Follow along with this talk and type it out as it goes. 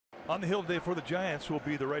On the hill today for the Giants will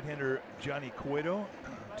be the right-hander Johnny Cueto,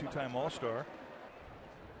 two-time All-Star.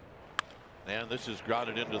 And this is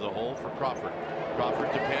grounded into the hole for Crawford.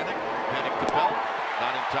 Crawford to panic. Panic to Belt.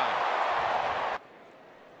 Not in time.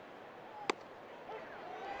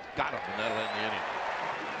 Got him, and that'll end the inning.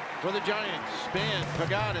 For the Giants, Span,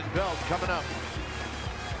 Pagan, and Belt coming up.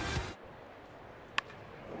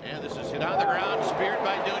 And this is hit on the ground, speared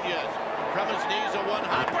by Nunez. From his knees, a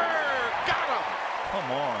one-hopper. Got him!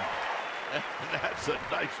 Come on. And that's a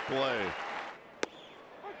nice play.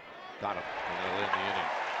 Got him, and that'll end the inning.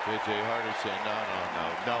 J.J. Hardy saying,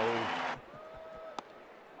 no.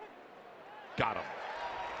 Got him.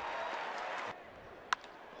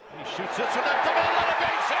 He shoots this one up the middle of the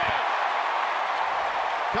base hit.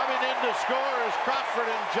 Coming in to score is Crawford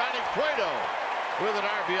and Johnny Cueto with an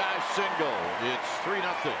RBI single. It's 3-0.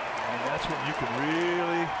 And that's when you can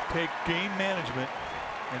really take game management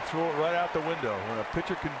and throw it right out the window, when a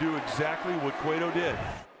pitcher can do exactly what Cueto did.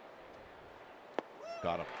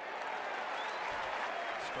 Got him.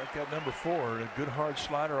 Strikeout number 4, a good hard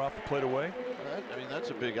slider off the plate away. I mean,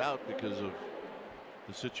 that's a big out because of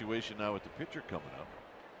the situation now with the pitcher coming up.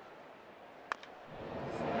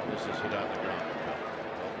 This is hit on the ground.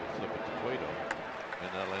 Flip it to Cueto, and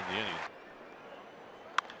that'll end the inning.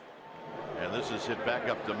 And this is hit back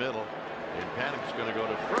up the middle, and Panic's going to go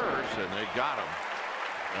to first, and they got him.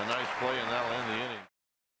 A nice play, and that'll end the inning.